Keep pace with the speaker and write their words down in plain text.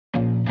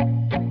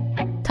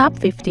Top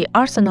 50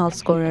 Arsenal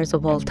scorers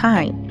of all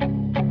time.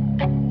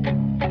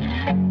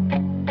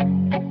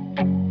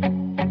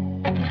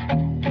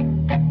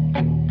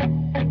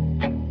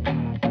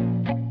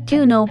 Do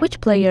you know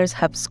which players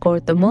have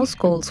scored the most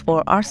goals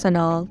for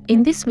Arsenal?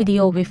 In this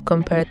video, we've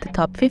compared the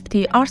top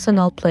 50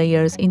 Arsenal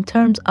players in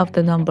terms of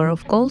the number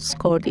of goals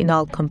scored in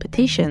all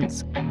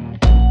competitions.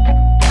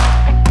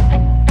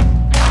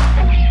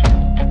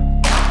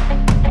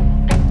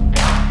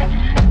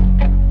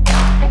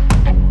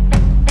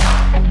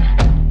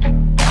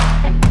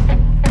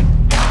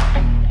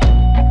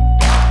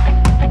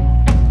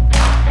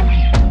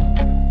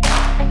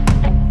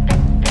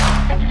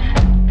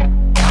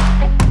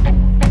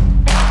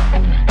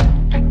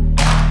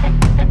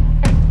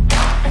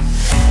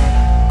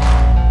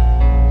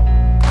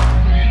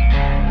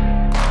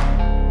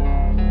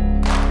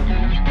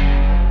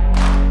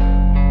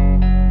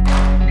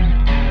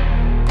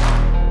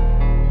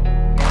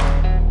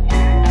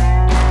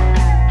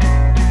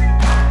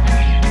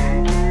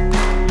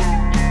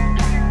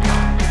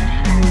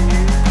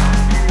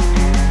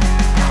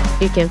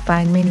 You can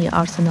find many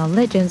Arsenal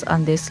legends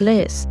on this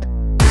list.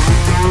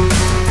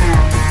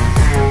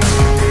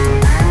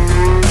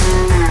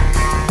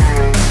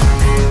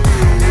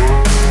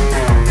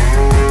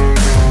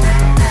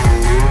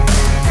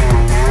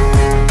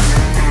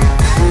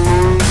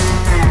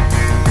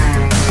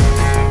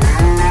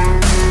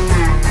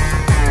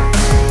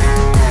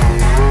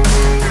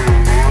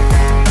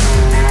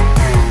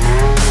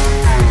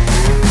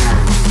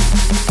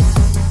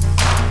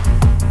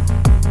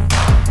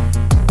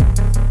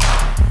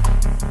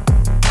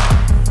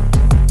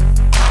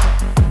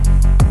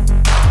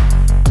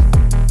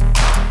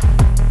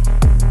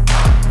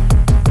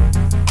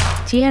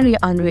 Thierry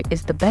Henry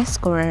is the best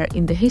scorer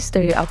in the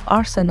history of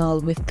Arsenal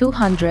with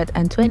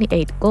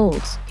 228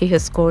 goals. He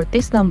has scored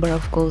this number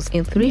of goals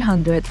in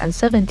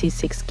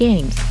 376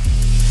 games.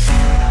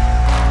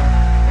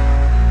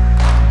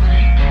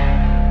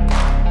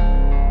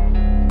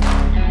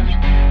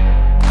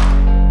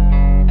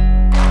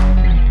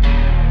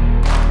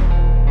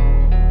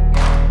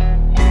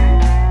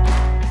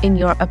 In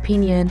your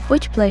opinion,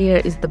 which player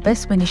is the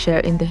best finisher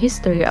in the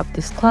history of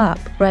this club?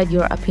 Write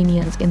your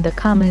opinions in the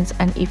comments,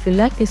 and if you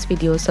like this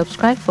video,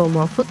 subscribe for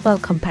more football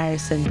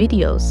comparison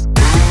videos.